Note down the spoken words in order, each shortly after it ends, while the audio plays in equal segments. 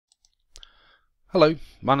Hello,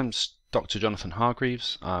 my name's Dr. Jonathan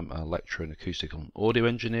Hargreaves. I'm a lecturer in acoustical and audio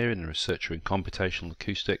engineering and a researcher in computational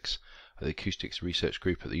acoustics at the Acoustics Research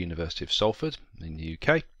Group at the University of Salford in the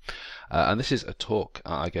UK. And this is a talk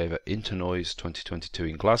I gave at Internoise 2022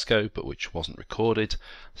 in Glasgow, but which wasn't recorded,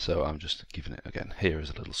 so I'm just giving it again here as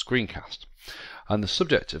a little screencast. And the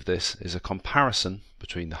subject of this is a comparison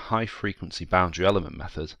between the high frequency boundary element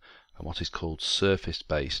method and what is called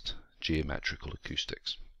surface-based geometrical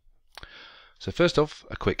acoustics. So first off,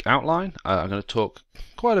 a quick outline. I'm going to talk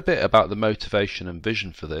quite a bit about the motivation and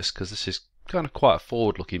vision for this, because this is kind of quite a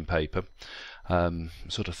forward-looking paper,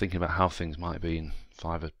 sort of thinking about how things might be in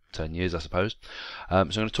 5 or 10 years, I suppose. So I'm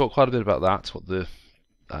going to talk quite a bit about that, and then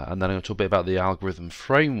I'm going to talk a bit about the algorithm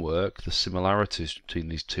framework, the similarities between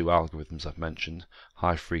these two algorithms I've mentioned,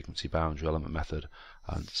 high-frequency boundary element method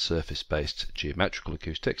and surface-based geometrical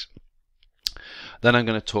acoustics. Then I'm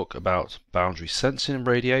going to talk about boundary sensing and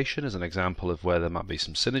radiation as an example of where there might be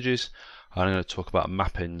some synergies. And I'm going to talk about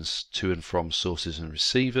mappings to and from sources and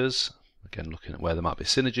receivers, again looking at where there might be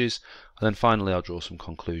synergies. And then finally I'll draw some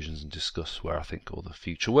conclusions and discuss where I think all the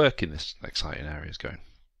future work in this exciting area is going.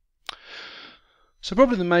 So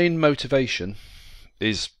probably the main motivation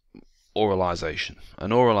is auralisation.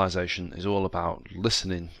 And auralisation is all about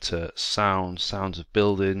listening to sounds of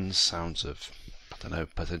buildings, sounds of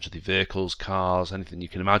potentially vehicles, cars, anything you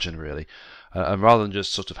can imagine really, and rather than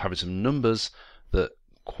just sort of having some numbers that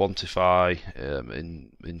quantify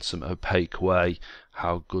in some opaque way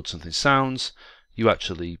how good something sounds, you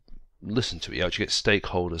actually listen to it. You actually get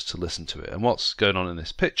stakeholders to listen to it. And what's going on in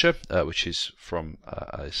this picture, which is from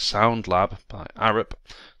a sound lab by Arup,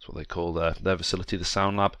 that's what they call their facility, the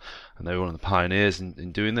sound lab, and they were one of the pioneers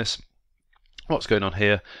in doing this. What's going on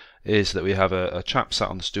here is that we have a chap sat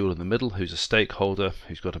on the stool in the middle who's a stakeholder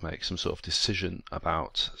who's got to make some sort of decision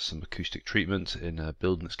about some acoustic treatment in a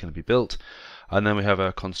building that's going to be built, and then we have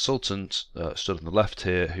a consultant stood on the left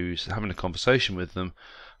here who's having a conversation with them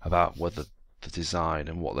about whether the design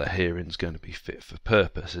and what they're hearing is going to be fit for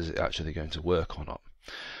purpose. Is it actually going to work or not?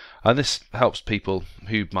 And this helps people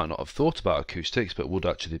who might not have thought about acoustics but would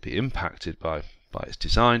actually be impacted by its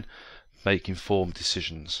design make informed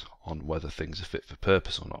decisions on whether things are fit for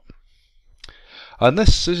purpose or not. And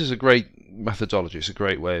this is a great methodology. It's a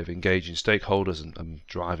great way of engaging stakeholders and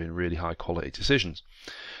driving really high quality decisions.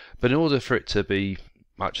 But in order for it to be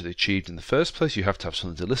actually achieved in the first place, you have to have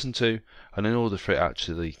something to listen to, and in order for it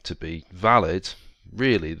actually to be valid,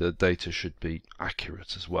 really the data should be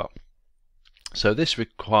accurate as well. So this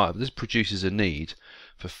produces a need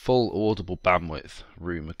for full audible bandwidth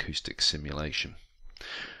room acoustic simulation.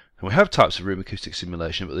 And we have types of room acoustic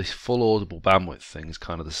simulation, but this full audible bandwidth thing is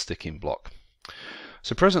kind of the sticking block.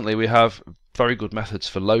 So presently we have very good methods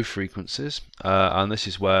for low frequencies, and this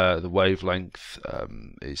is where the wavelength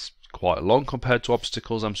is quite long compared to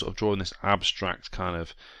obstacles. I'm sort of drawing this abstract kind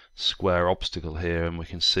of square obstacle here, and we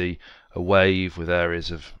can see a wave with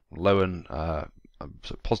areas of low and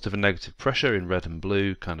sort of positive and negative pressure in red and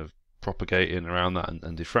blue, kind of propagating around that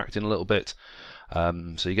and diffracting a little bit.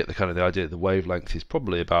 So you get the idea that the wavelength is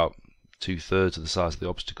probably about 2/3 of the size of the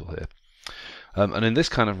obstacle here. And in this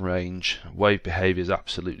kind of range, wave behaviour is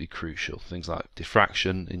absolutely crucial. Things like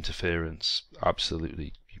diffraction, interference,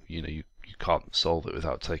 absolutely, you can't solve it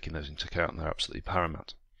without taking those into account, and they're absolutely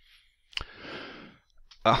paramount.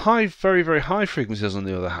 At very, very high frequencies, on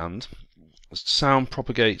the other hand, sound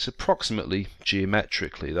propagates approximately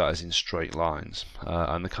geometrically, that is in straight lines,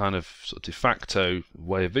 and the kind of sort of de facto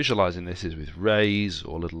way of visualizing this is with rays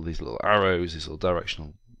or these little arrows, these little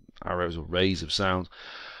directional arrows or rays of sound,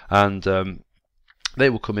 and they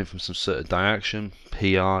will come in from some certain direction,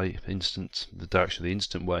 pi, instant, the direction of the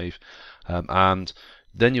instant wave, and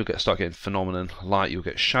then you'll start getting phenomenon like you'll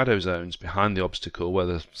get shadow zones behind the obstacle where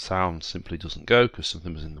the sound simply doesn't go because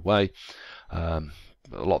something was in the way.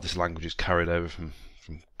 A lot of this language is carried over from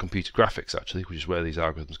computer graphics actually, which is where these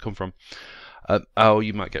algorithms come from. Or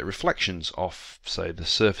you might get reflections off, say, the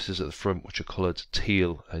surfaces at the front which are coloured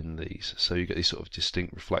teal in these, so you get these sort of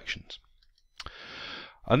distinct reflections.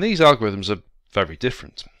 And these algorithms are very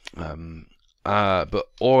different, but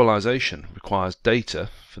auralisation requires data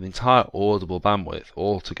for the entire audible bandwidth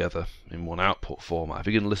all together in one output format. If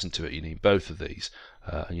you're going to listen to it, you need both of these,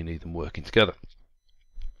 and you need them working together.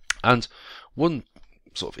 And one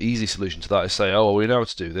sort of easy solution to that is say, oh, well, we know how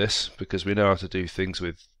to do this because we know how to do things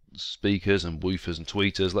with speakers and woofers and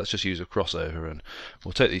tweeters. Let's just use a crossover, and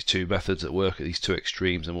we'll take these two methods that work at these two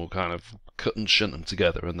extremes and we'll kind of cut and shunt them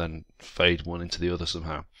together and then fade one into the other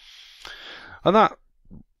somehow. And that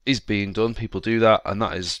is being done. People do that, and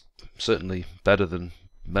that is certainly better than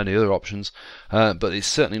many other options, but it's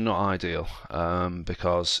certainly not ideal,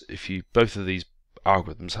 because if both of these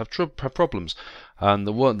algorithms have problems, and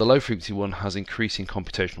the low frequency one has increasing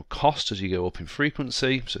computational cost as you go up in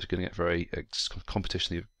frequency, so it's going to get very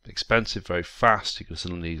computationally expensive, very fast. You're going to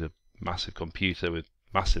suddenly need a massive computer with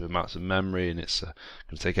massive amounts of memory, and it's going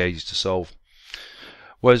to take ages to solve.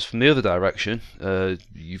 Whereas from the other direction,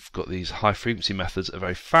 you've got these high frequency methods that are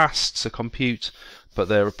very fast to compute, but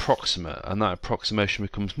they're approximate, and that approximation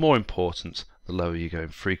becomes more important the lower you go in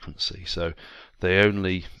frequency. So they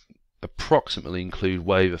only approximately include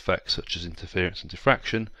wave effects such as interference and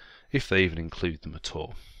diffraction, if they even include them at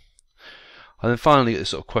all. And then finally, this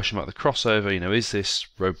sort of question about the crossover. Is this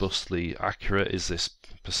robustly accurate? Is this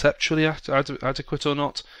perceptually adequate or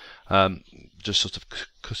not? Just sort of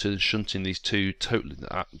cutting and shunting these two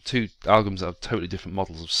algorithms that have totally different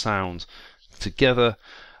models of sound together,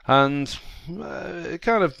 and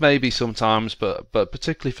kind of maybe sometimes, but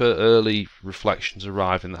particularly for early reflections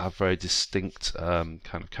arriving that have very distinct kind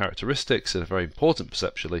of characteristics and are very important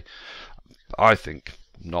perceptually, I think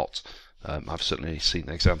not. I've certainly seen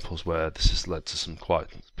examples where this has led to some quite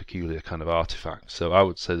peculiar kind of artifacts, so I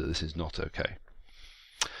would say that this is not okay.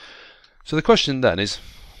 So the question then is,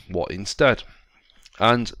 what instead?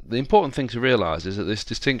 And the important thing to realise is that this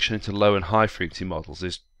distinction into low and high frequency models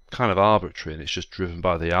is kind of arbitrary, and it's just driven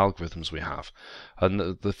by the algorithms we have. And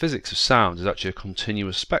the physics of sound is actually a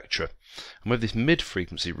continuous spectra. And we have this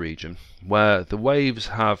mid-frequency region where the waves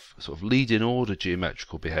have sort of lead-in order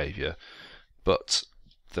geometrical behaviour, but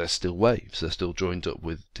they're still waves. They're still joined up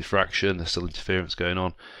with diffraction, there's still interference going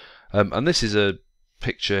on. And this is a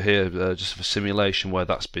picture here just of a simulation where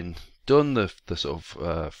that's been done. The sort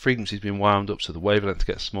of frequency's been wound up so the wavelength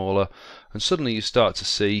gets smaller, and suddenly you start to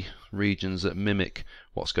see regions that mimic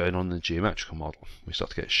what's going on in the geometrical model. We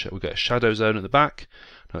start to get we get a shadow zone at the back.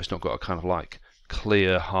 Now it's not got a kind of like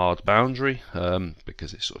clear hard boundary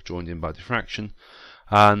because it's sort of joined in by diffraction,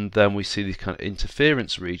 and then we see these kind of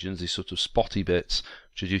interference regions, these sort of spotty bits,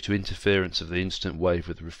 which are due to interference of the incident wave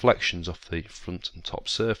with the reflections off the front and top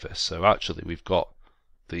surface. So actually we've got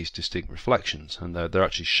these distinct reflections, and they're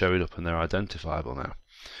actually showing up and they're identifiable now.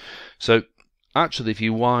 So actually, if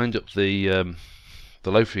you wind up the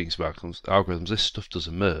low frequency algorithms, this stuff does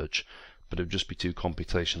emerge, but it would just be too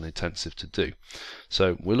computationally intensive to do.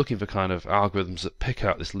 So we're looking for kind of algorithms that pick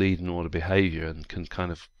out this lead and order behavior and can kind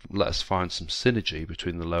of let us find some synergy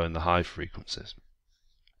between the low and the high frequencies.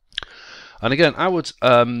 And again, I would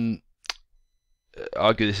argue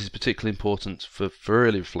this is particularly important for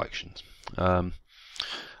early reflections.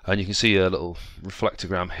 And you can see a little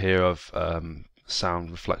reflectogram here of sound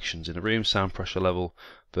reflections in a room, sound pressure level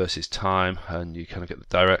versus time, and you kind of get the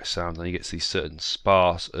direct sound, and you get these certain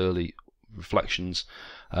sparse early reflections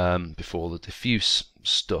before the diffuse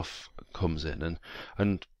stuff comes in.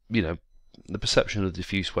 And the perception of the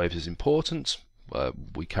diffuse waves is important.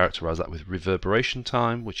 We characterize that with reverberation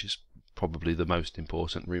time, which is probably the most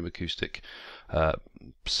important room acoustic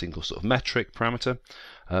single sort of metric parameter,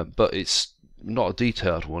 but it's not a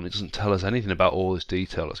detailed one. It doesn't tell us anything about all this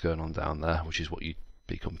detail that's going on down there, which is what you'd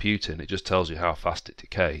be computing. It just tells you how fast it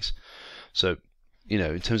decays. So,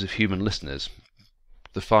 in terms of human listeners,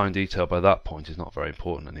 the fine detail by that point is not very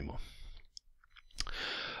important anymore.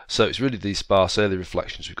 So it's really these sparse early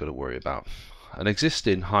reflections we've got to worry about. And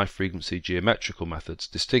existing high frequency geometrical methods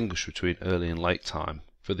distinguish between early and late time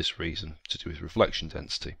for this reason, to do with reflection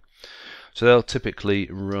density. So they'll typically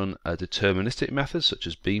run a deterministic method such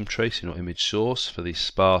as beam tracing or image source for these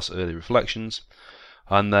sparse early reflections,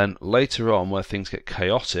 and then later on, where things get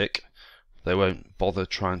chaotic, they won't bother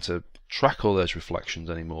trying to track all those reflections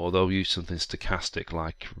anymore. They'll use something stochastic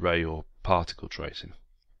like ray or particle tracing.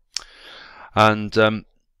 And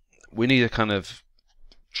we need a kind of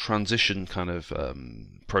transition kind of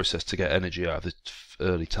process to get energy out of the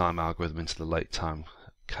early time algorithm into the late time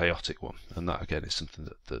chaotic one, and that again is something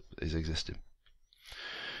that is existing.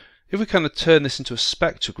 If we kind of turn this into a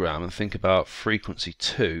spectrogram and think about frequency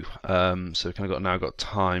 2, so we kind of now got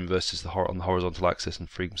time versus on the horizontal axis and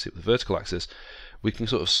frequency with the vertical axis, we can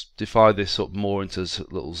sort of divide this up more into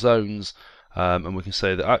little zones, and we can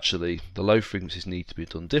say that actually the low frequencies need to be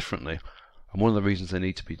done differently, and one of the reasons they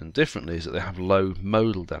need to be done differently is that they have low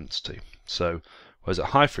modal density. So whereas at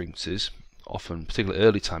high frequencies, often particularly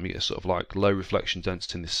early time, you get sort of like low reflection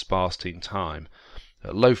density in this sparsity in time.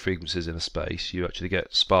 At low frequencies in a space, you actually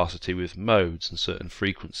get sparsity with modes, and certain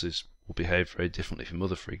frequencies will behave very differently from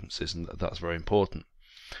other frequencies, and that's very important.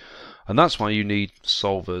 And that's why you need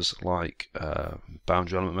solvers like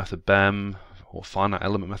boundary element method BEM, or finite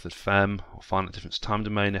element method FEM, or finite difference time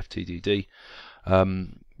domain FTDD,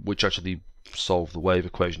 which actually solve the wave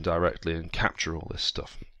equation directly and capture all this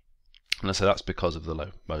stuff. And I say that's because of the low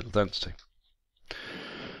modal density.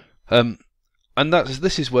 And And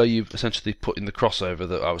this is where you essentially put in the crossover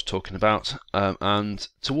that I was talking about, and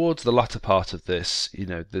towards the latter part of this,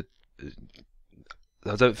 I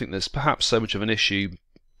don't think there's perhaps so much of an issue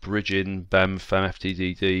bridging BEM, FEM,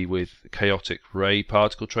 FDDD with chaotic ray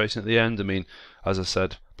particle tracing at the end. I mean, as I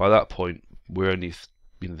said, by that point we're only,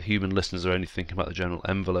 the human listeners are only thinking about the general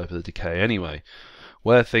envelope of the decay anyway.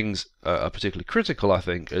 Where things are particularly critical, I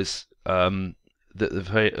think, is the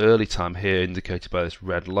very early time here indicated by this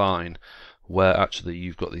red line, where actually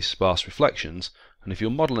you've got these sparse reflections, and if you're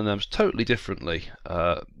modelling them totally differently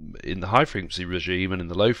in the high frequency regime and in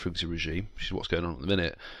the low frequency regime, which is what's going on at the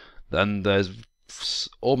minute, then there's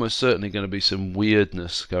almost certainly going to be some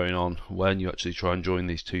weirdness going on when you actually try and join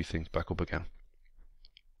these two things back up again.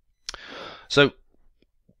 So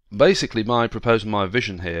basically my proposal, my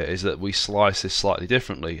vision here is that we slice this slightly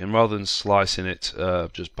differently, and rather than slicing it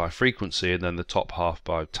just by frequency and then the top half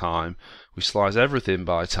by time, we slice everything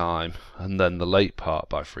by time and then the late part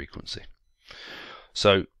by frequency.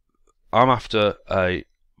 So I'm after an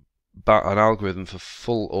algorithm for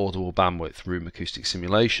full audible bandwidth room acoustic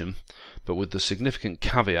simulation, but with the significant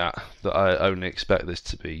caveat that I only expect this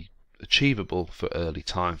to be achievable for early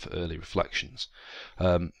time, for early reflections.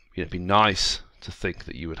 It'd be nice to think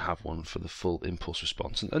that you would have one for the full impulse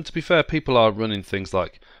response. And to be fair, people are running things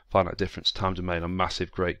like finite difference time domain on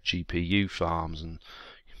massive great GPU farms and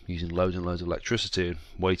using loads and loads of electricity and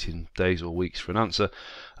waiting days or weeks for an answer.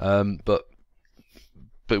 But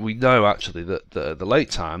we know actually that at the late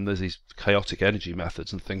time there's these chaotic energy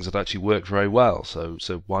methods and things that actually work very well. So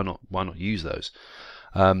why not use those?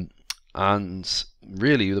 And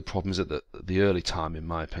really the problem is at the early time, in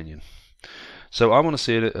my opinion. So I want to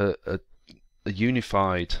see a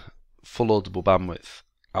unified full audible bandwidth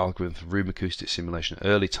algorithm for room acoustic simulation at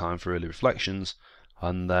early time for early reflections,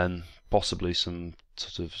 and then possibly some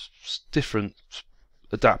sort of different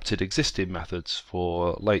adapted existing methods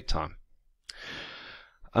for late time.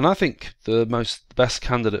 And I think the best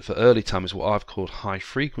candidate for early time is what I've called high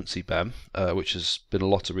frequency BEM, which has been a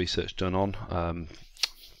lot of research done on,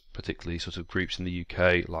 particularly sort of groups in the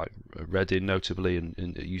UK like Reading notably, and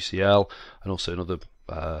at UCL, and also in other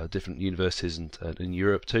different universities and in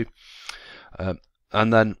Europe too.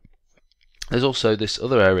 And then there's also this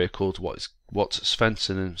other area called what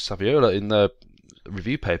Svensson and Saviola in their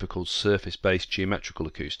review paper called surface-based geometrical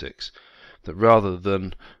acoustics, that rather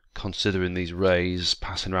than considering these rays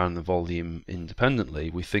passing around the volume independently,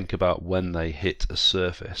 we think about when they hit a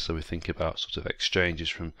surface. So we think about sort of exchanges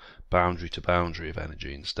from boundary to boundary of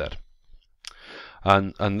energy instead.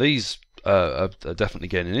 And these are definitely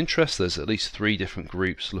gaining interest. There's at least 3 different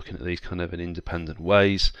groups looking at these kind of in independent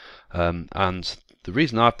ways. And the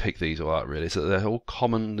reason I picked these all out really is that they're all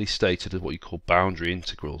commonly stated as what you call boundary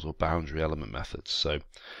integrals or boundary element methods. So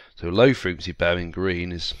low frequency BEM in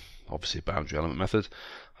green is obviously a boundary element method.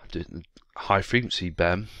 High frequency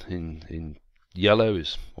BEM in yellow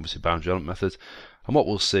is obviously a boundary element method, and what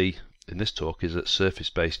we'll see in this talk is that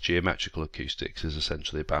surface-based geometrical acoustics is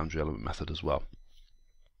essentially a boundary element method as well.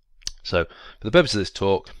 So for the purpose of this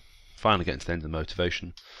talk, finally getting to the end of the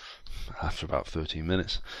motivation after about 13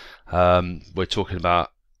 minutes, we're talking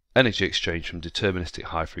about energy exchange from deterministic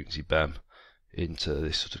high frequency BEM into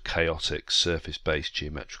this sort of chaotic surface-based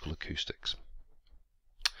geometrical acoustics.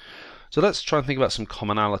 So let's try and think about some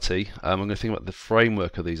commonality. I'm going to think about the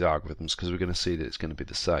framework of these algorithms because we're going to see that it's going to be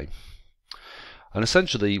the same. And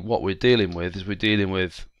essentially what we're dealing with is we're dealing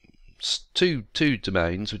with two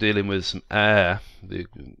domains. We're dealing with some air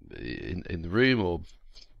in the room, or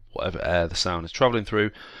whatever air the sound is travelling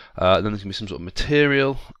through. Then there's going to be some sort of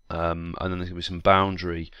material, and then there's going to be some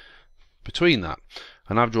boundary between that.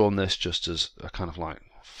 And I've drawn this just as a kind of like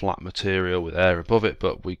flat material with air above it,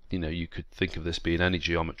 but you could think of this being any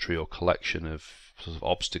geometry or collection of sort of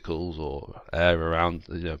obstacles or air around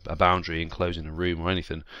a boundary enclosing a room or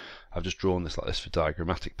anything. I've just drawn this like this for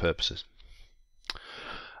diagrammatic purposes.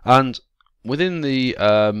 And within the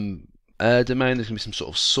air domain there's going to be some sort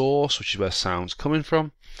of source, which is where sound's coming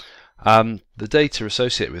from. The data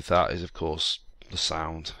associated with that is of course the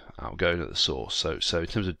sound outgoing at the source. So in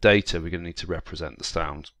terms of data we're going to need to represent the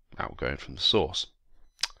sound outgoing from the source.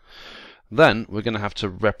 Then we're going to have to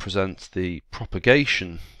represent the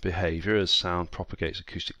propagation behaviour as sound propagates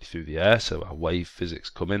acoustically through the air, so our wave physics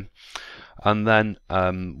come in. And then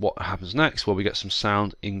what happens next? Well, we get some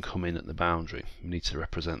sound incoming at the boundary. We need to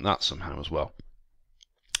represent that somehow as well.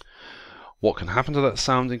 What can happen to that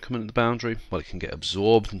sound incoming at the boundary? Well, it can get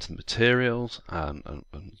absorbed into the materials and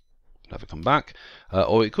never come back,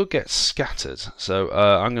 or it could get scattered. So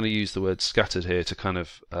I'm going to use the word scattered here to kind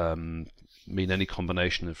of mean any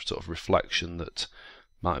combination of sort of reflection that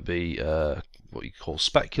might be what you call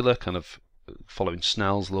specular, kind of following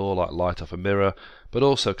Snell's law, like light off a mirror, but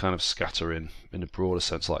also kind of scattering in a broader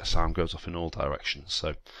sense, like sound goes off in all directions.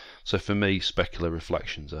 So for me, specular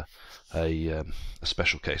reflections are a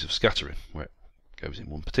special case of scattering, where it goes in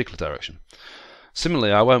one particular direction.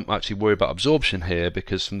 Similarly, I won't actually worry about absorption here,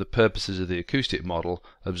 because from the purposes of the acoustic model,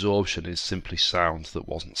 absorption is simply sound that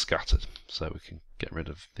wasn't scattered, so we can get rid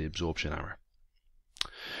of the absorption error.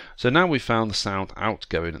 So now we've found the sound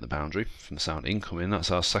outgoing at the boundary from the sound incoming.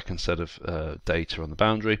 That's our second set of data on the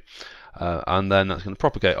boundary, and then that's going to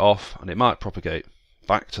propagate off, and it might propagate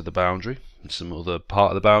back to the boundary in some other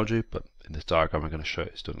part of the boundary, but in this diagram I'm going to show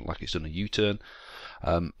it's done like it's done a U-turn.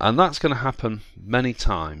 And that's going to happen many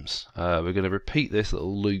times. We're going to repeat this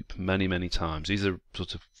little loop many times. These are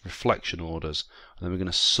sort of reflection orders, and then we're going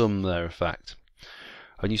to sum their effect.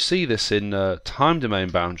 And you see this in time domain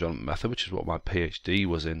boundary element method, which is what my PhD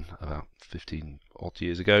was in about 15 odd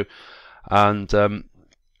years ago. And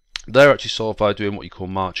they're actually solved by doing what you call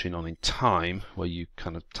marching on in time, where you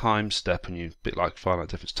kind of time step, and you, a bit like finite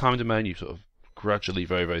difference time domain, you sort of gradually,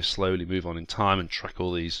 very slowly move on in time and track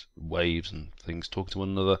all these waves and things talking to one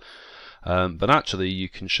another. But actually you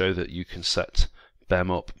can show that you can set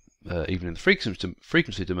BEM up even in the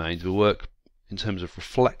frequency domain to work in terms of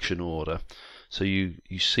reflection order. So you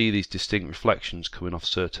see these distinct reflections coming off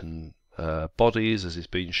certain bodies, as is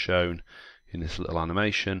being shown in this little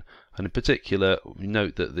animation. And in particular, we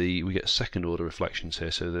note that we get second order reflections here.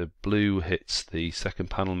 So the blue hits the second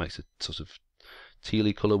panel, makes a sort of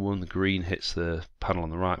tealy colour one, the green hits the panel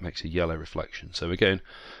on the right, makes a yellow reflection. So we're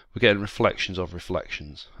getting reflections of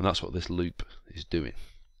reflections, and that's what this loop is doing.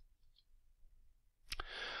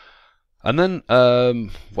 And then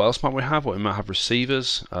what else might we have? Well, we might have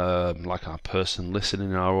receivers, like our person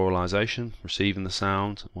listening in our auralisation, receiving the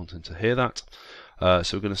sound, wanting to hear that.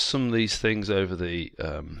 So we're going to sum these things over the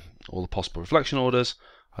all the possible reflection orders,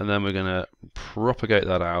 and then we're going to propagate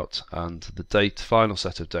that out, and the final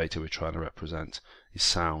set of data we're trying to represent is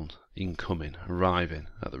sound incoming, arriving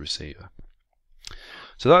at the receiver.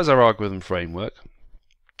 So that is our algorithm framework,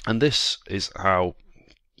 and this is how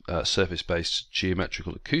surface-based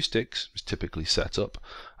geometrical acoustics is typically set up.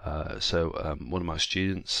 One of my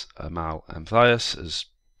students, Mal Amthias, has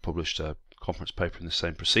published a conference paper in the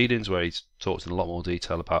same proceedings where he's talked in a lot more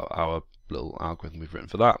detail about our little algorithm we've written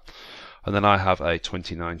for that. And then I have a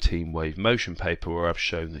 2019 wave motion paper where I've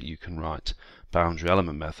shown that you can write boundary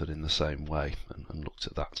element method in the same way, and looked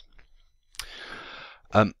at that.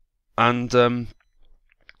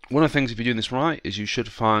 One of the things, if you're doing this right, is you should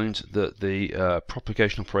find that the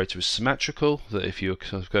propagation operator is symmetrical, that if you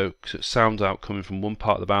go sound out coming from one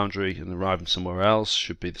part of the boundary and arriving somewhere else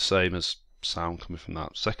should be the same as sound coming from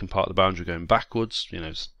that second part of the boundary going backwards. You know,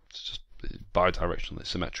 it's just bidirectionally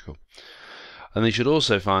symmetrical. And you should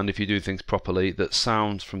also find, if you do things properly, that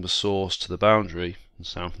sound from the source to the boundary and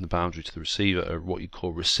sound from the boundary to the receiver are what you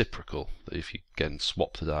call reciprocal, that if you again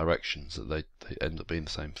swap the directions, that they end up being the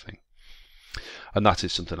same thing. And that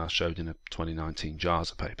is something I showed in a 2019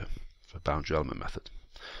 JASA paper for boundary element method.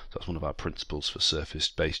 So that's one of our principles for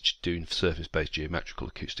doing surface-based geometrical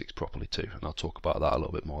acoustics properly too, and I'll talk about that a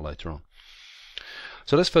little bit more later on.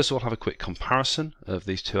 So let's first of all have a quick comparison of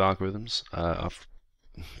these two algorithms. I've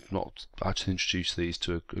not actually introduced these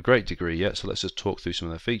to a great degree yet, so let's just talk through some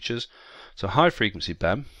of their features. So high frequency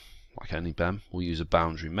BEM, like any BEM, will use a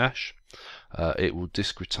boundary mesh. It will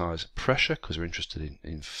discretize pressure because we're interested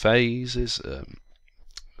in phases,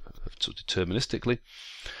 sort of deterministically.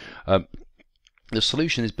 The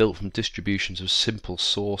solution is built from distributions of simple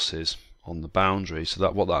sources on the boundary, so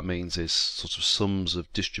that what that means is sort of sums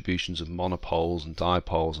of distributions of monopoles and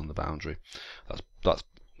dipoles on the boundary. That's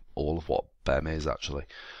all of what BEM is actually,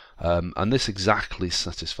 and this exactly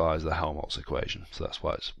satisfies the Helmholtz equation, so that's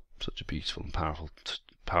why it's such a beautiful and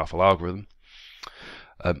powerful algorithm.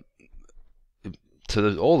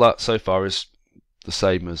 All that so far is the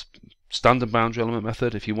same as standard boundary element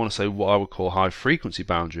method. If you want to say what I would call high frequency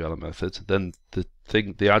boundary element method, then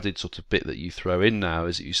the added sort of bit that you throw in now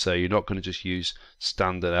is that you say you're not going to just use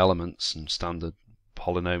standard elements and standard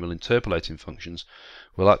polynomial interpolating functions.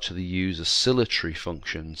 We'll actually use oscillatory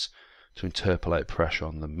functions to interpolate pressure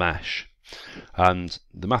on the mesh. And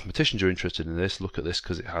the mathematicians who are interested in this look at this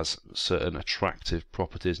because it has certain attractive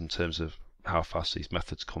properties in terms of how fast these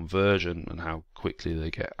methods converge and how quickly they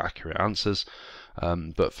get accurate answers.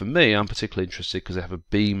 But for me, I'm particularly interested because they have a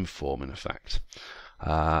beam forming effect.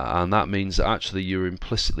 And that means that actually you're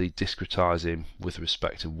implicitly discretizing with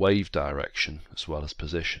respect to wave direction as well as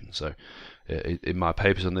position. So in my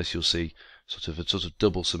papers on this, you'll see sort of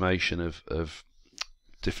double summation of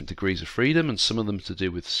different degrees of freedom, and some of them to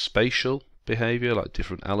do with spatial behaviour, like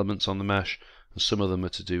different elements on the mesh, and some of them are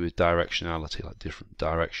to do with directionality, like different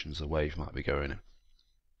directions the wave might be going in.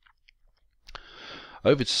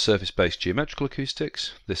 Over to surface-based geometrical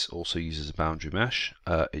acoustics. This also uses a boundary mesh.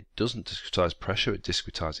 It doesn't discretize pressure, it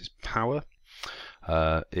discretizes power.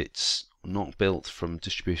 It's not built from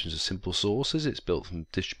distributions of simple sources, it's built from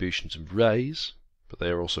distributions of rays, but they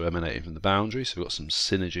are also emanating from the boundary, so we've got some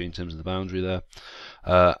synergy in terms of the boundary there.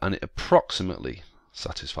 And it approximately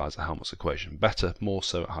satisfies the Helmholtz equation, better, more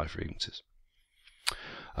so at high frequencies.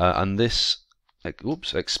 And this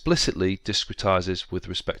explicitly discretizes with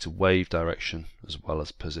respect to wave direction as well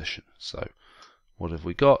as position. So what have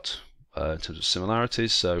we got in terms of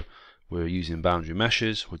similarities? So we're using boundary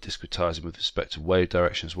meshes, we're discretizing with respect to wave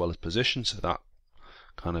direction as well as position, so that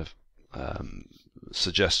kind of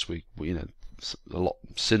suggests we a lot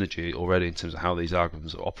of synergy already in terms of how these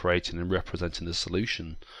algorithms are operating and representing the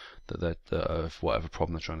solution that of whatever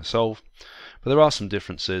problem they're trying to solve. But there are some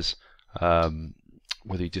differences,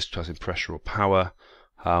 whether you're discretizing pressure or power,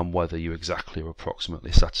 whether you exactly or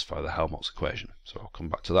approximately satisfy the Helmholtz equation. So I'll come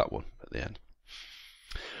back to that one at the end.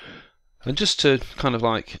 And just to kind of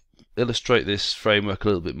like illustrate this framework a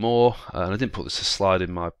little bit more, and I didn't put this slide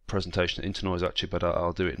in my presentation at Internoise actually, but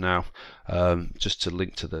I'll do it now, just to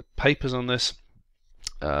link to the papers on this.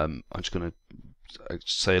 I'm just going to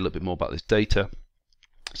say a little bit more about this data.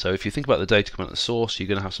 So if you think about the data coming out of the source, you're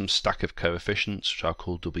going to have some stack of coefficients, which I'll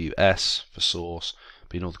call WS for source,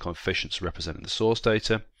 being all the coefficients representing the source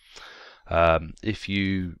data. If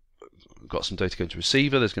you got some data going to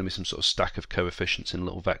receiver, there's going to be some sort of stack of coefficients in a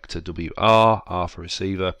little vector WR, R for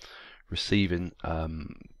receiver, receiving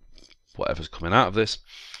whatever's coming out of this.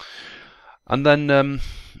 And then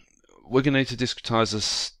we're going to need to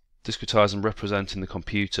discretize and represent in the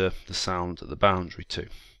computer the sound at the boundary too.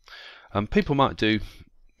 People might do,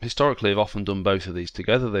 historically have often done both of these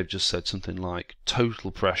together. They've just said something like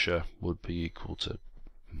total pressure would be equal to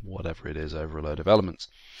whatever it is over a load of elements.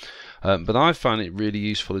 But I find it really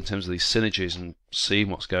useful in terms of these synergies and seeing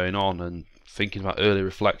what's going on and thinking about early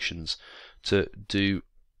reflections to do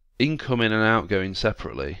incoming and outgoing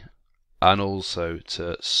separately, and also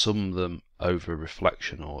to sum them over a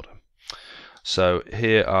reflection order. So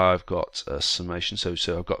here I've got a summation, so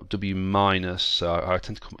I've got W minus, so I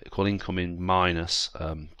tend to call incoming minus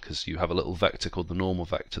because you have a little vector called the normal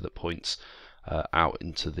vector that points out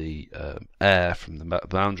into the air from the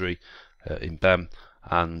boundary in BEM,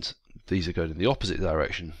 and these are going in the opposite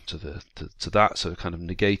direction to that, so a kind of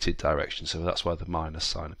negated direction, so that's why the minus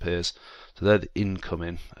sign appears. So they're the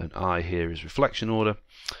incoming, and I here is reflection order.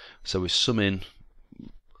 So we sum in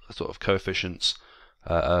sort of coefficients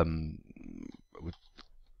with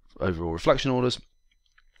overall reflection orders,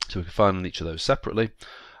 so we can find each of those separately,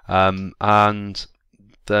 and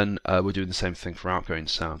then we're doing the same thing for outgoing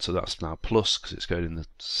sound, so that's now plus because it's going in the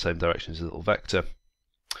same direction as the little vector.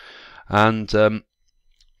 And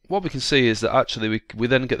what we can see is that actually we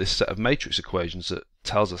then get this set of matrix equations that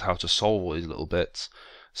tells us how to solve all these little bits.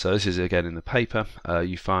 So this is again in the paper.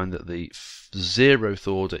 You find that the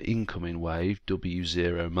 0th order incoming wave,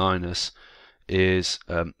 W0 minus, is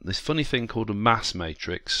this funny thing called a mass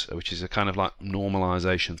matrix, which is a kind of like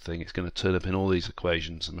normalization thing. It's going to turn up in all these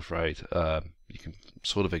equations, I'm afraid. You can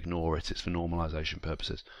sort of ignore it, it's for normalization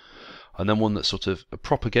purposes. And then one that's sort of a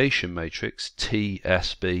propagation matrix,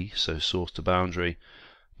 TSB, so source to boundary,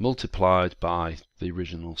 multiplied by the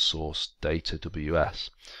original source data WS.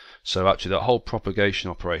 So actually that whole propagation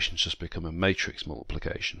operation has just become a matrix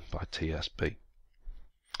multiplication by TSB.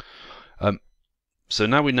 So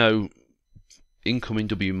now we know incoming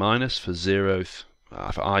W minus for 0th,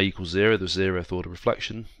 for I equals 0, the 0th order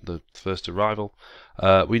reflection, the first arrival.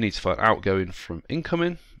 We need to find outgoing from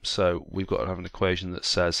incoming, so we've got to have an equation that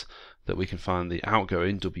says that we can find the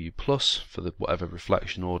outgoing W plus for the whatever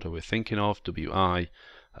reflection order we're thinking of, Wi,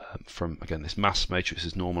 from again this mass matrix,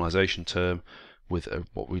 this normalization term, with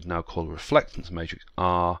what we'd now call a reflectance matrix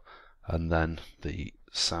R, and then the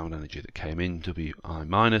sound energy that came in, Wi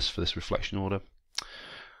minus, for this reflection order.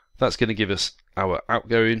 That's going to give us our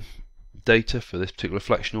outgoing data for this particular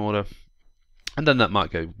reflection order, and then that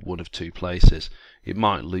might go one of two places. It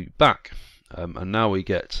might loop back, and now we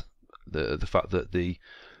get the fact that the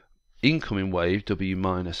incoming wave W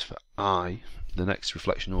minus for I, the next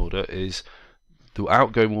reflection order, is the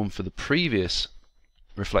outgoing one for the previous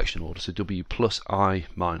reflection order, so W plus I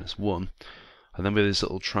minus 1, and then with this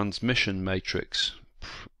little transmission matrix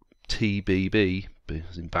TBB,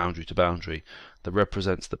 as in boundary to boundary, that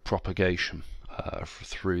represents the propagation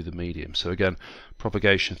through the medium. So again,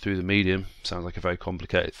 propagation through the medium sounds like a very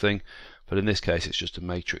complicated thing, but in this case it's just a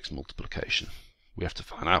matrix multiplication. We have to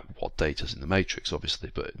find out what data's in the matrix,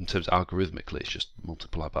 obviously, but in terms of algorithmically, it's just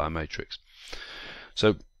multiplied by a matrix.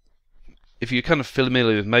 So if you're kind of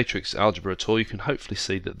familiar with matrix algebra at all, you can hopefully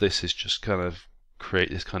see that this is just kind of create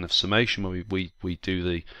this kind of summation where we do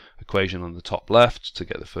the equation on the top left to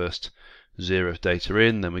get the first 0 data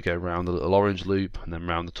in, then we go around the little orange loop and then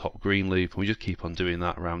round the top green loop, and we just keep on doing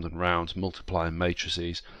that round and round, multiplying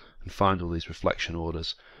matrices and find all these reflection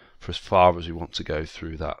orders for as far as we want to go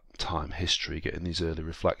through that time history, getting these early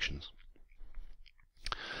reflections.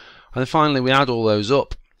 And then finally we add all those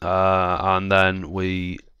up and then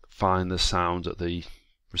we find the sound at the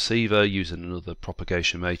receiver using another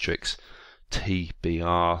propagation matrix,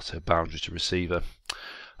 TBR, so boundary to receiver.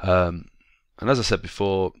 And as I said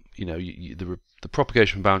before, you know, the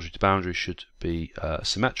propagation from boundary to boundary should be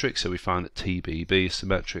symmetric, so we find that TBB is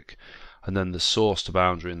symmetric, and then the source to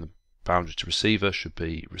boundary and the boundary to receiver should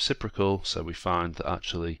be reciprocal, so we find that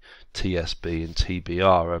actually TSB and TBR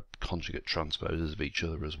are conjugate transposers of each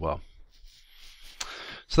other as well.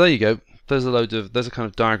 So there you go. There's a kind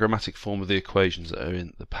of diagrammatic form of the equations that are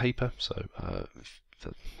in the paper. So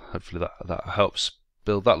hopefully that helps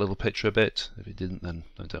build that little picture a bit. If it didn't, then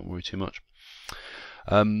don't worry too much.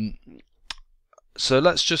 So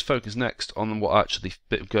let's just focus next on what actually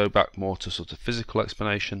go back more to sort of physical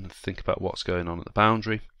explanation and think about what's going on at the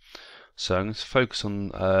boundary. So I'm going to focus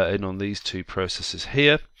on in on these two processes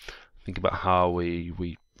here. Think about how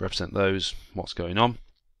we represent those, what's going on.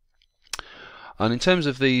 And in terms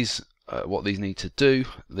of these, what these need to do,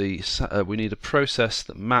 we need a process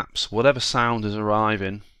that maps whatever sound is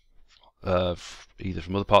arriving, either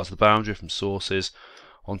from other parts of the boundary, from sources,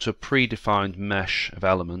 onto a predefined mesh of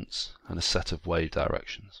elements and a set of wave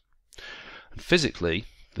directions. And physically,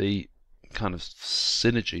 the kind of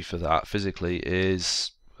synergy for that physically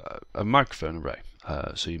is a microphone array.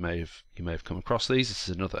 So you may have come across these. This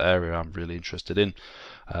is another area I'm really interested in.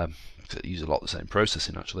 Use a lot of the same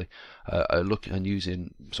processing actually.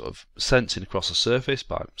 Using sort of sensing across a surface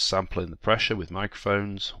by sampling the pressure with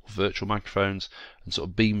microphones or virtual microphones, and sort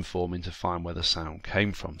of beamforming to find where the sound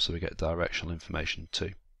came from, so we get directional information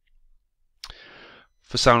too.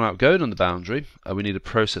 For sound outgoing on the boundary, we need a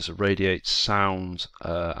process that radiates sound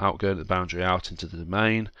outgoing at the boundary out into the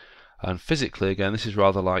domain. And physically, again, this is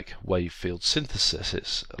rather like wave field synthesis.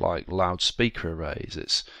 It's like loudspeaker arrays.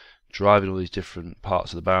 It's driving all these different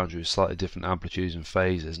parts of the boundary with slightly different amplitudes and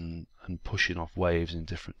phases and pushing off waves in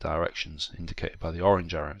different directions, indicated by the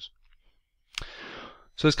orange arrows.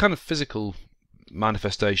 So there's kind of physical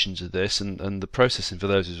manifestations of this, and the processing for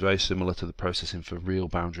those is very similar to the processing for real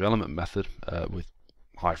boundary element method, with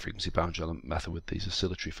high frequency boundary element method with these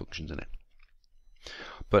oscillatory functions in it.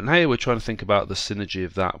 But here we're trying to think about the synergy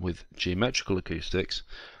of that with geometrical acoustics.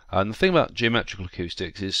 And the thing about geometrical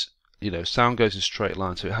acoustics is, you know, sound goes in straight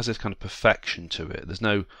line, so it has this kind of perfection to it. There's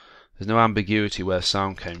no ambiguity where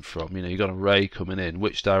sound came from. You know, you've got a ray coming in.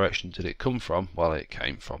 Which direction did it come from? Well, it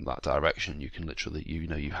came from that direction. You can literally,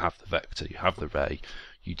 you have the vector, you have the ray,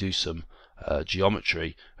 you do some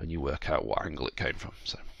geometry, and you work out what angle it came from.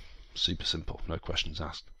 So super simple, no questions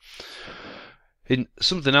asked. In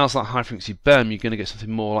something else like high frequency BEM, you're going to get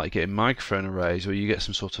something more like getting microphone arrays, where you get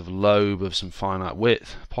some sort of lobe of some finite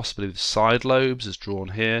width, possibly with side lobes as drawn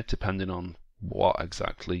here, depending on what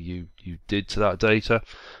exactly you did to that data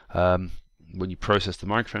when you process the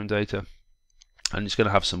microphone data, and it's going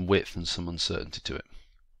to have some width and some uncertainty to it.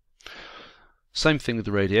 Same thing with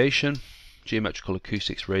the radiation. Geometrical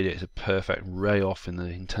acoustics radiates a perfect ray off in the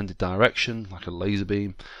intended direction, like a laser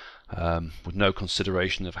beam. With no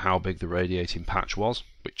consideration of how big the radiating patch was,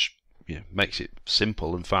 which makes it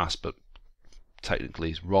simple and fast, but technically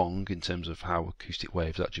is wrong in terms of how acoustic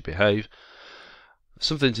waves actually behave.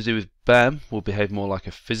 Something to do with BEM will behave more like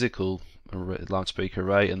a physical loudspeaker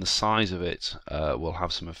array, and the size of it will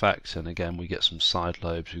have some effect, and again we get some side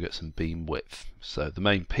lobes, we get some beam width. So the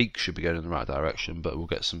main peak should be going in the right direction, but we'll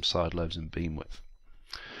get some side lobes and beam width.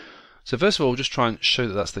 So first of all, we'll just try and show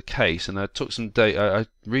that that's the case, and I took some data,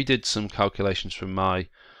 I redid some calculations from my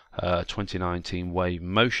 2019 wave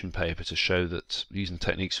motion paper to show that, using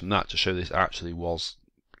techniques from that, to show this actually was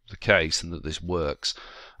the case and that this works.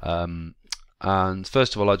 And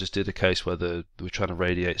first of all, I just did a case where we're trying to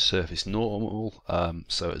radiate surface normal,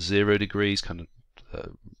 so at 0 degrees, kind of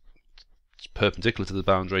perpendicular to the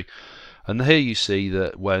boundary. And here you see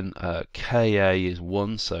that when Ka is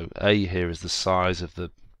 1, so A here is the size of the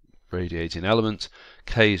radiating element,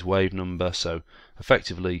 K is wave number, so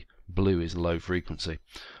effectively blue is low frequency.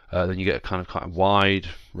 Then you get a kind of wide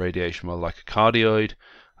radiation, more like a cardioid.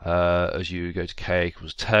 As you go to K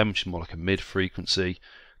equals 10, which is more like a mid frequency,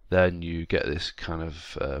 then you get this kind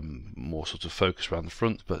of more sort of focus around the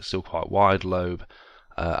front, but still quite wide lobe.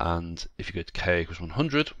 And if you go to K equals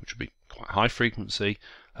 100, which would be quite high frequency,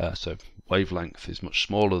 so wavelength is much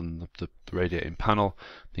smaller than the radiating panel,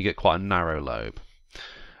 you get quite a narrow lobe.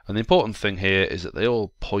 And the important thing here is that they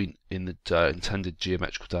all point in the intended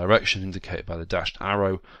geometrical direction indicated by the dashed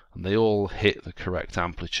arrow, and they all hit the correct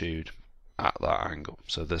amplitude at that angle.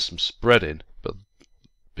 So there's some spreading, but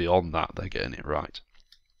beyond that they're getting it right.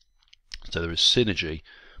 So there is synergy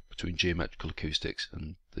between geometrical acoustics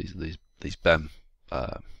and these BEM,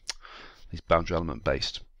 these boundary element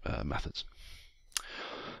based methods.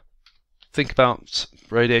 Think about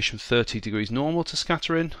radiation 30 degrees normal to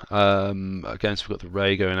scattering. Again, so we've got the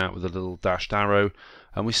ray going out with a little dashed arrow,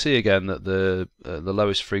 and we see again that the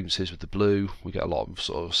lowest frequencies with the blue, we get a lot of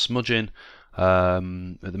sort of smudging. At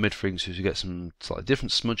the mid frequencies, you get some slightly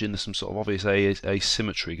different smudging. There's some sort of obvious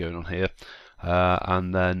asymmetry going on here.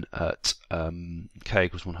 And then at k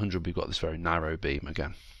equals 100, we've got this very narrow beam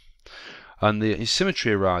again. And the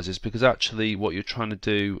asymmetry arises because actually what you're trying to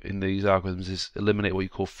do in these algorithms is eliminate what you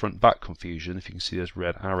call front-back confusion. If you can see those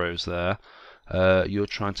red arrows there, you're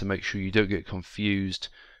trying to make sure you don't get confused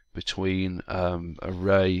between a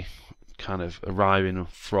ray kind of arriving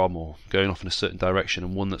from or going off in a certain direction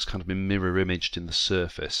and one that's kind of been mirror imaged in the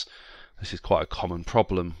surface. This is quite a common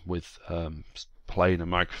problem with plane and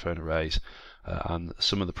microphone arrays, and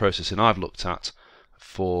some of the processing I've looked at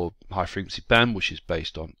for high frequency BEM, which is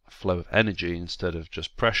based on flow of energy instead of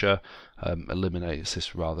just pressure, eliminates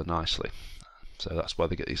this rather nicely. So that's why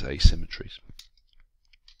they get these asymmetries.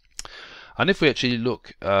 And if we actually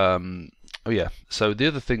look, so the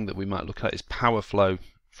other thing that we might look at is power flow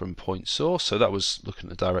from point source. So that was looking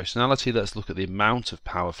at the directionality. Let's look at the amount of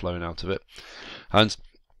power flowing out of it. And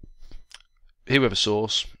here we have a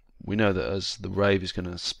source. We know that as the wave is going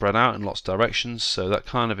to spread out in lots of directions, so that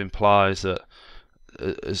kind of implies that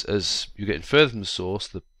as you're getting further from the source,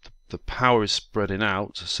 the power is spreading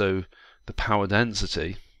out, so the power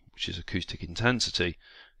density, which is acoustic intensity,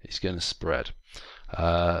 is going to spread.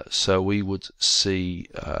 So we would see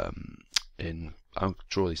I'll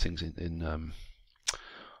draw these things in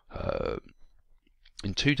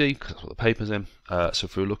 2D because that's what the paper's in. So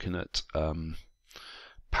if we were looking at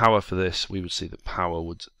power for this, we would see that power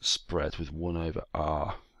would spread with 1 over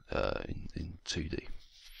R in 2D.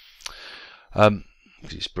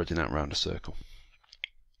 Because it's spreading out around a circle.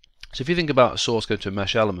 So if you think about a source going to a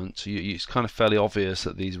mesh element, it's kind of fairly obvious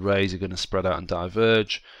that these rays are going to spread out and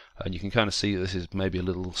diverge, and you can kind of see that this is maybe a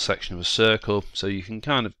little section of a circle, so you can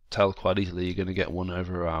kind of tell quite easily you're going to get 1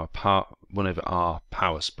 over R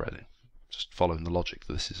power spreading, just following the logic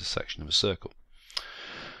that this is a section of a circle.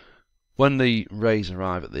 When the rays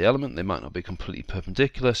arrive at the element, they might not be completely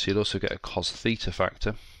perpendicular, so you'd also get a cos theta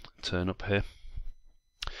factor turn up here.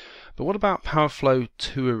 But what about power flow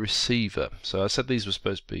to a receiver? So I said these were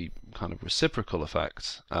supposed to be kind of reciprocal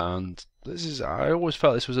effects, and I always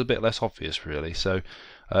felt this was a bit less obvious really. So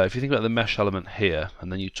if you think about the mesh element here,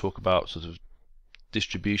 and then you talk about sort of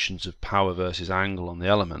distributions of power versus angle on the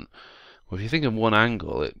element, well, if you think of one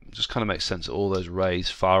angle, it just kind of makes sense that all those rays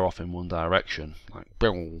fire off in one direction, like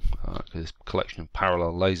this collection of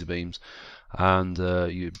parallel laser beams, and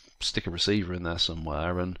you stick a receiver in there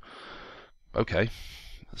somewhere, and okay,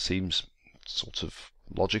 it seems sort of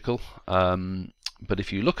logical. But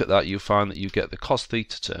if you look at that, you'll find that you get the cos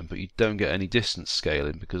theta term, but you don't get any distance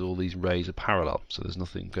scaling because all these rays are parallel, so there's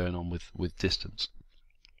nothing going on with distance.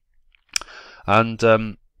 And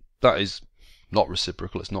that is not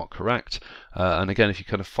reciprocal, it's not correct. And again, if you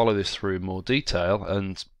kind of follow this through in more detail,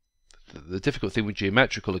 and the difficult thing with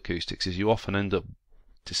geometrical acoustics is you often end up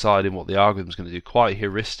deciding what the algorithm is going to do quite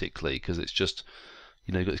heuristically, because it's just,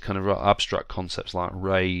 you know, you've got these kind of abstract concepts like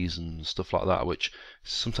rays and stuff like that, which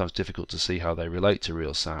is sometimes difficult to see how they relate to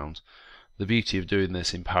real sound. The beauty of doing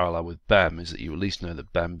this in parallel with BEM is that you at least know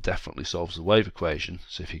that BEM definitely solves the wave equation,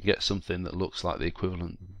 so if you get something that looks like the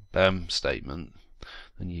equivalent BEM statement,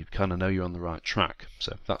 then you kind of know you're on the right track.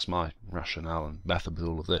 So that's my rationale and method with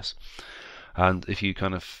all of this. And if you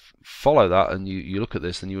kind of follow that and you look at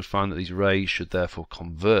this, then you would find that these rays should therefore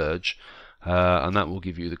converge, and that will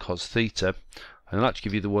give you the cos theta, and it'll actually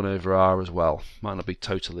give you the 1 over R as well. Might not be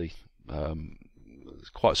totally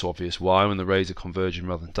quite so obvious why when the rays are converging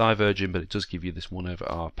rather than diverging, but it does give you this 1 over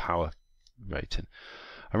R power rating.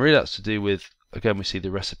 And really that's to do with, again, we see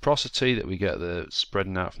the reciprocity, that we get the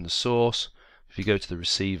spreading out from the source. If you go to the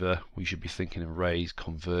receiver, we should be thinking of rays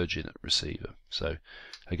converging at receiver. So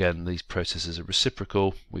again, these processes are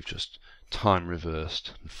reciprocal, we've just time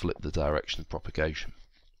reversed and flipped the direction of propagation.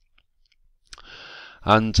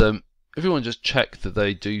 And if you want to just check that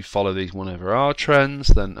they do follow these 1 over R trends,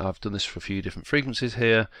 then I've done this for a few different frequencies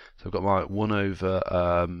here. So I've got my 1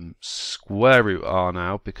 over square root R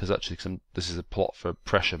now, because actually this is a plot for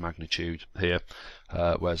pressure magnitude here,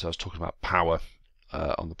 whereas I was talking about power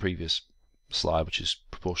on the previous slide, which is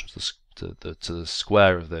proportional to the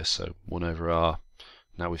square of this. So 1 over R.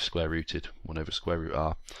 Now we've square rooted 1 over square root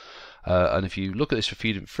R. And if you look at this for a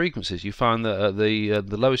few different frequencies, you find that at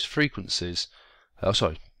the lowest frequencies,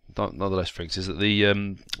 not the lowest frequencies, that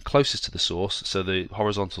the closest to the source, so the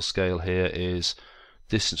horizontal scale here is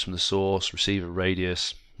distance from the source, receiver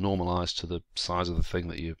radius, normalized to the size of the thing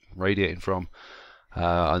that you're radiating from,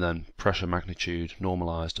 and then pressure magnitude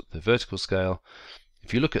normalized up the vertical scale.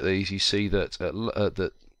 If you look at these, you see that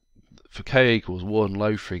for k equals 1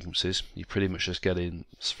 low frequencies, you're pretty much just getting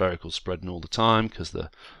spherical spreading all the time, because the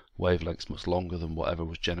wavelength's much longer than whatever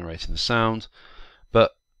was generating the sound.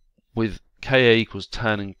 But with Ka equals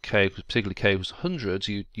 10 and particularly K equals 100,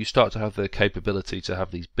 you start to have the capability to have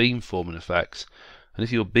these beam forming effects. And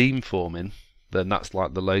if you're beam forming, then that's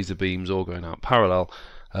like the laser beams all going out parallel,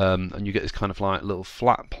 and you get this kind of like little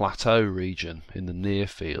flat plateau region in the near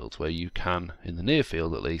field, where you can, in the near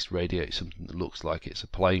field at least, radiate something that looks like it's a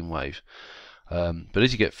plane wave. But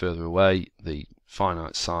as you get further away, the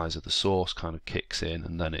finite size of the source kind of kicks in,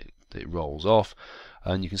 and then it rolls off.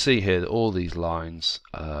 And you can see here that all these lines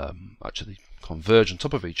actually converge on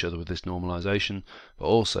top of each other with this normalization, but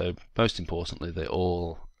also, most importantly, they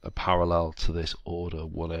all are parallel to this order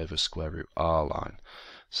 1 over square root R line.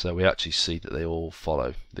 So we actually see that they all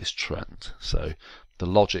follow this trend. So the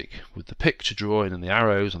logic with the picture drawing and the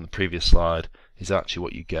arrows on the previous slide is actually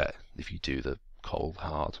what you get if you do the cold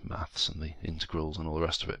hard maths and the integrals and all the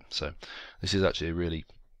rest of it. So this is actually a really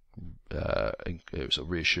sort of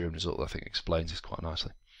reassuring result that I think explains this quite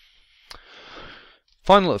nicely.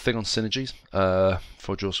 Final little thing on synergies,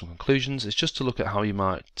 before I draw some conclusions, is just to look at how you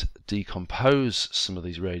might decompose some of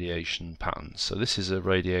these radiation patterns. So this is a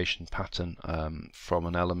radiation pattern from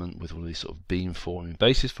an element with one of these sort of beam forming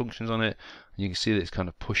basis functions on it, and you can see that it's kind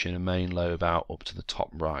of pushing a main lobe out up to the top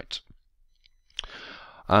right.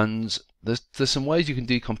 And there's some ways you can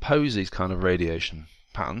decompose these kind of radiation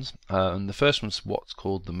patterns, and the first one's what's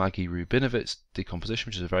called the Magee-Rubinovitz decomposition,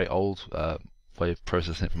 which is a very old way of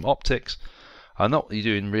processing it from optics. And what you're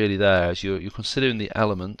doing really there is you're considering the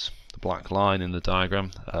element, the black line in the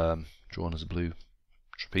diagram, drawn as a blue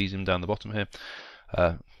trapezium down the bottom here,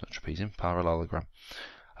 not trapezium, parallelogram.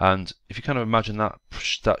 And if you kind of imagine that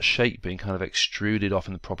shape being kind of extruded off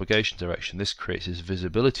in the propagation direction, this creates this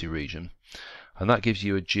visibility region, and that gives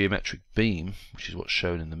you a geometric beam, which is what's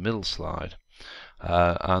shown in the middle slide.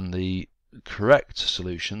 And the correct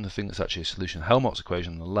solution, the thing that's actually a solution, Helmholtz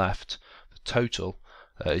equation on the left, the total,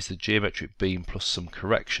 is the geometric beam plus some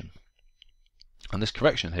correction. And this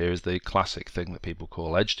correction here is the classic thing that people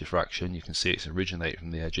call edge diffraction. You can see it's originating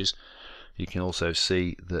from the edges. You can also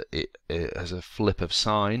see that it has a flip of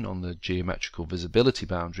sign on the geometrical visibility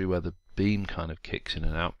boundary where the beam kind of kicks in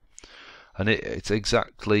and out. And it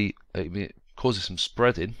causes some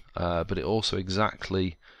spreading, but it also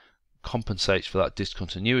exactly compensates for that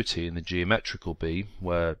discontinuity in the geometrical beam,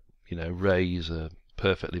 where rays are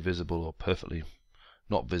perfectly visible or perfectly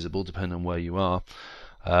not visible depending on where you are,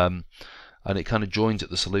 and it kind of joins at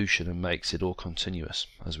the solution and makes it all continuous,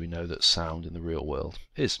 as we know that sound in the real world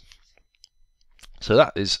is. So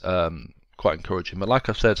that is quite encouraging. But like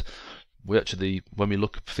I've said, we actually, when we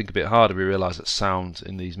think a bit harder, we realise that sound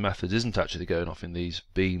in these methods isn't actually going off in these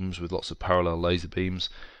beams with lots of parallel laser beams.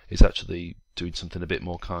 It's actually doing something a bit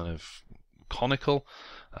more kind of conical.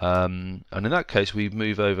 And in that case we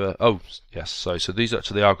move over, so these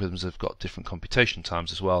actually, the algorithms have got different computation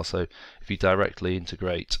times as well. So if you directly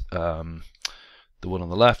integrate the one on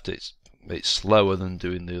the left, it's slower than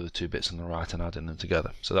doing the other two bits on the right and adding them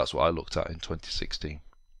together. So that's what I looked at in 2016.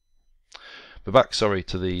 But back,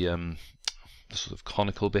 to the sort of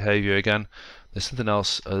conical behaviour again. There's something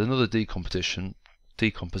else, another decomposition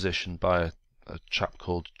by a chap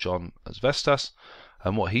called John Asvestas.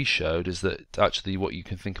 And what he showed is that actually what you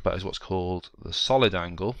can think about is what's called the solid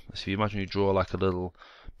angle. So if you imagine you draw like a little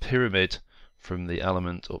pyramid from the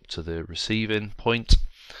element up to the receiving point,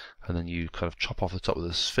 and then you kind of chop off the top of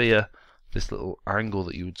the sphere, this little angle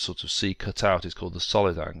that you would sort of see cut out is called the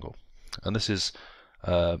solid angle. And this is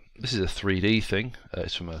a 3D thing.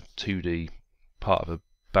 It's from a 2D part of a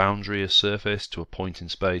boundary, a surface, to a point in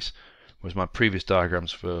space, whereas my previous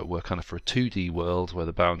diagrams were kind of for a 2D world where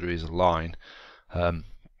the boundary is a line. But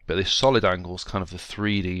this solid angle is kind of the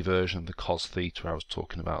 3D version of the cos theta I was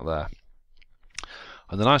talking about there.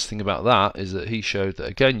 And the nice thing about that is that he showed that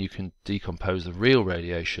again you can decompose the real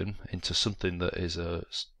radiation into something that is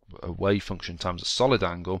a wave function times a solid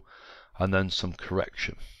angle, and then some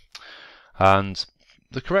correction. And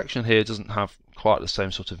the correction here doesn't have quite the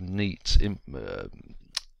same sort of neat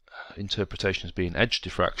interpretation as being edge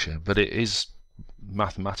diffraction, but it is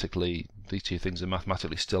mathematically, these two things are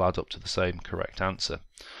mathematically still add up to the same correct answer.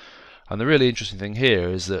 And the really interesting thing here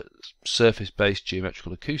is that surface-based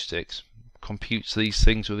geometrical acoustics computes these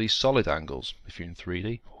things with these solid angles if you're in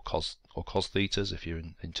 3D, or cos thetas if you're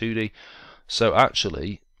in 2D. So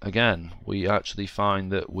actually, again, we actually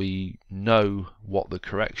find that we know what the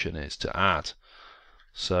correction is to add,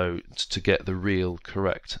 so to get the real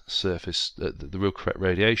correct surface, the real correct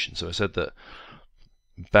radiation. So I said that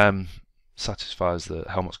BEM satisfies the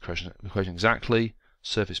Helmholtz equation exactly,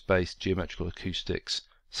 surface-based geometrical acoustics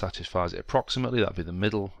satisfies it approximately, that'd be the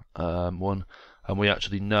middle one, and we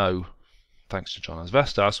actually know, thanks to John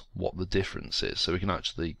Asvestas, what the difference is, so we can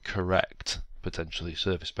actually correct potentially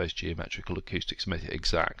surface-based geometrical acoustics, make it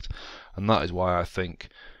exact, and that is why I think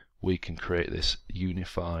we can create this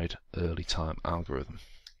unified early time algorithm.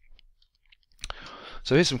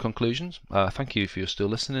 So here's some conclusions. Thank you if you're still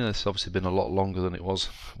listening. This has obviously been a lot longer than it was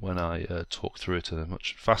when I talked through it at a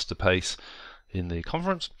much faster pace in the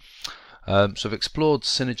conference. So I've explored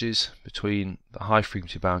synergies between the high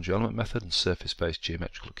frequency boundary element method and surface-based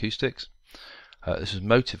geometrical acoustics. This was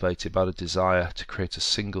motivated by the desire to create a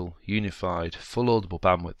single, unified, full audible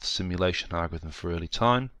bandwidth simulation algorithm for early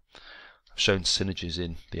time. I've shown synergies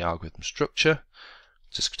in the algorithm structure,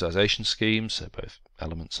 discretization schemes, so both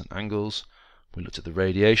elements and angles. We looked at the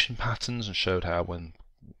radiation patterns and showed how when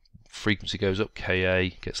frequency goes up, Ka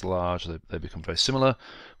gets large, they become very similar.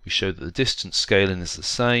 We showed that the distance scaling is the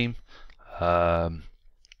same, 1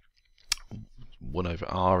 over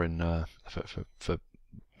r in for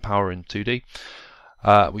power in 2D.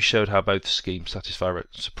 We showed how both schemes satisfy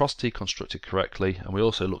reciprocity constructed correctly, and we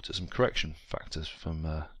also looked at some correction factors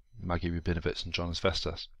from Maggie Rubinovitz and John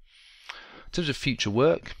Asvestas. In terms of future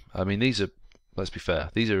work, I mean, these are, let's be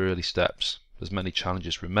fair, these are early steps. As many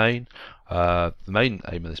challenges remain. The main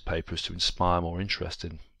aim of this paper is to inspire more interest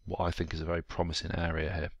in what I think is a very promising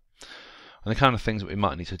area here. And the kind of things that we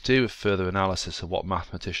might need to do are further analysis of what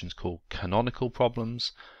mathematicians call canonical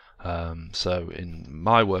problems. So in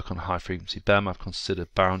my work on high frequency BEM, I've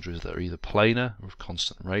considered boundaries that are either planar or of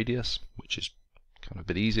constant radius, which is kind of a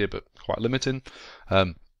bit easier but quite limiting.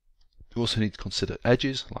 We also need to consider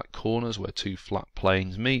edges, like corners where two flat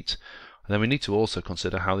planes meet. And then we need to also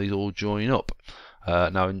consider how these all join up.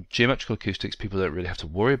 Now in geometrical acoustics, people don't really have to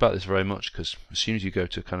worry about this very much, because as soon as you go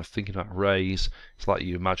to kind of thinking about rays, it's like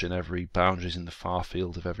you imagine every boundary is in the far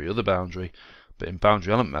field of every other boundary. But in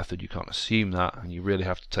boundary element method, you can't assume that, and you really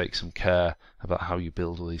have to take some care about how you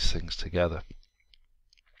build all these things together.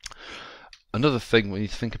 Another thing we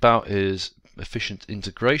need to think about is efficient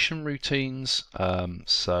integration routines.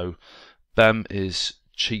 So BEM is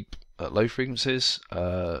cheap at low frequencies,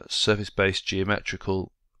 surface-based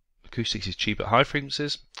geometrical acoustics is cheap at high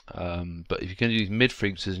frequencies, but if you're going to use mid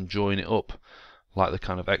frequencies and join it up like the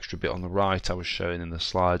kind of extra bit on the right I was showing in the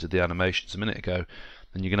slides of the animations a minute ago,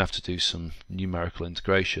 then you're going to have to do some numerical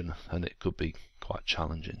integration, and it could be quite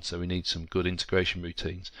challenging. So we need some good integration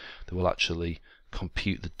routines that will actually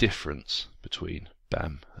compute the difference between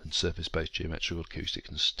BEM and surface-based geometrical acoustics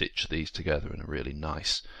and stitch these together in a really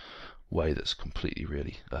nice way that's completely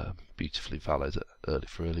really beautifully valid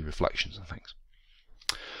for early reflections and things.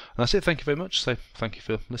 And that's it. Thank you very much. So thank you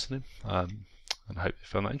for listening, and I hope you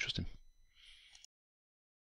found that interesting.